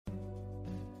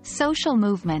Social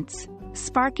movements,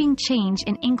 sparking change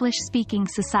in English-speaking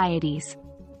societies.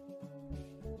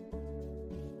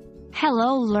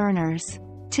 Hello learners!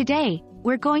 Today,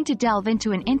 we're going to delve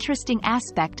into an interesting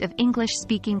aspect of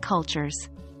English-speaking cultures.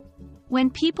 When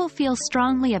people feel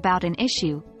strongly about an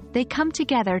issue, they come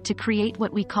together to create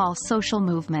what we call social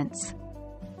movements.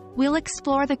 We'll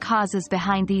explore the causes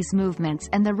behind these movements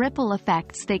and the ripple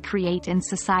effects they create in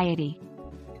society.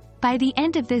 By the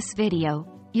end of this video,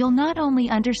 you'll not only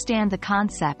understand the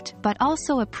concept but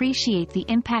also appreciate the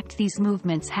impact these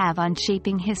movements have on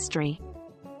shaping history.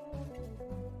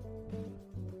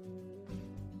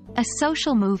 A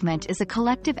social movement is a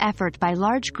collective effort by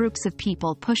large groups of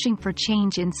people pushing for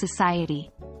change in society.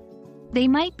 They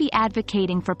might be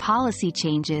advocating for policy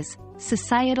changes,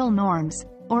 societal norms,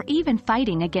 or even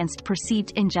fighting against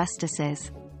perceived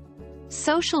injustices.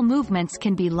 Social movements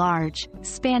can be large,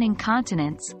 spanning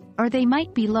continents, or they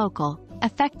might be local,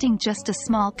 affecting just a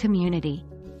small community.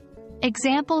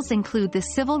 Examples include the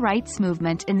civil rights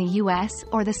movement in the US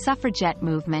or the suffragette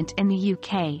movement in the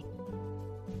UK.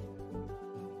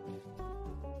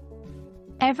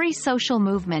 Every social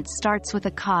movement starts with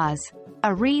a cause,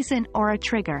 a reason or a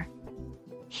trigger.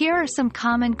 Here are some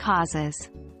common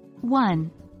causes.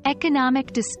 1.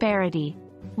 Economic disparity.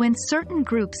 When certain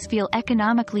groups feel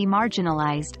economically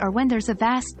marginalized or when there's a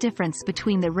vast difference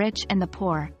between the rich and the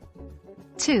poor.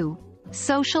 2.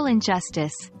 Social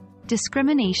injustice.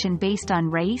 Discrimination based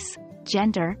on race,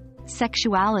 gender,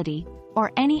 sexuality, or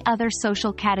any other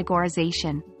social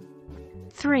categorization.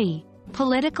 3.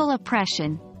 Political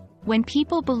oppression. When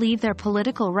people believe their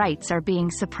political rights are being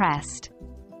suppressed.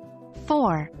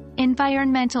 4.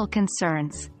 Environmental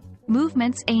concerns.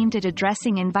 Movements aimed at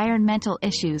addressing environmental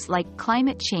issues like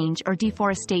climate change or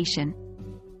deforestation.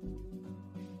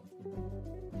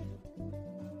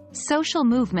 Social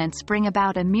movements bring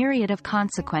about a myriad of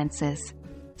consequences.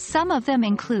 Some of them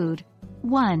include: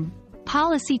 1.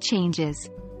 Policy changes.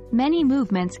 Many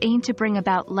movements aim to bring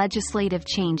about legislative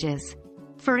changes.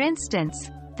 For instance,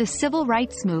 the Civil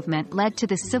Rights Movement led to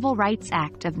the Civil Rights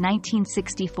Act of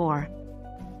 1964.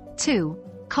 2.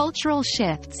 Cultural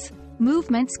shifts.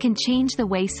 Movements can change the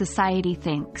way society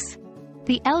thinks.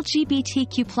 The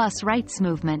LGBTQ+ rights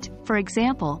movement, for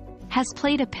example, has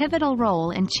played a pivotal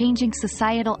role in changing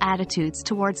societal attitudes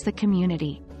towards the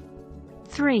community.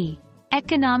 3.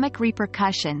 Economic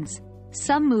repercussions.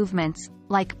 Some movements,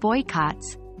 like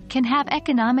boycotts, can have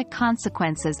economic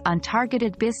consequences on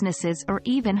targeted businesses or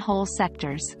even whole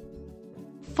sectors.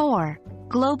 4.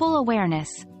 Global awareness.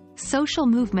 Social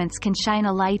movements can shine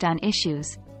a light on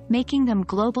issues, making them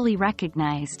globally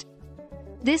recognized.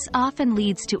 This often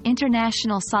leads to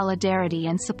international solidarity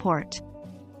and support.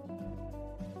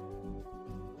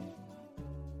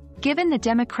 Given the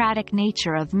democratic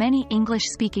nature of many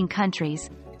English-speaking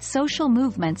countries, social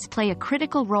movements play a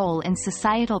critical role in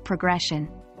societal progression.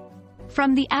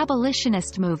 From the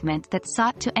abolitionist movement that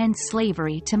sought to end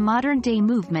slavery to modern-day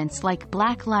movements like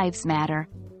Black Lives Matter,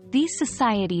 these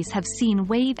societies have seen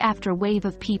wave after wave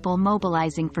of people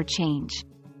mobilizing for change.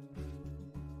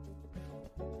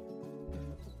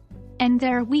 And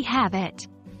there we have it.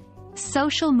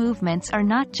 Social movements are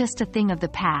not just a thing of the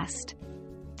past.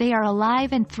 They are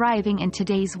alive and thriving in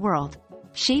today's world,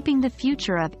 shaping the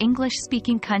future of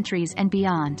English-speaking countries and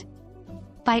beyond.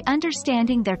 By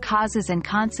understanding their causes and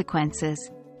consequences,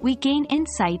 we gain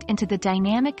insight into the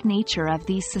dynamic nature of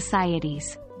these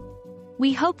societies.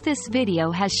 We hope this video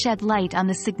has shed light on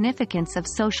the significance of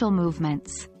social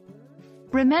movements.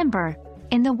 Remember,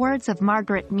 in the words of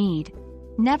Margaret Mead,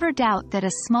 never doubt that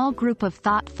a small group of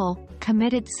thoughtful,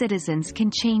 committed citizens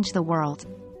can change the world.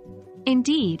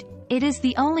 Indeed, it is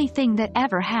the only thing that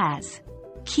ever has.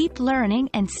 Keep learning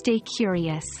and stay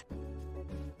curious.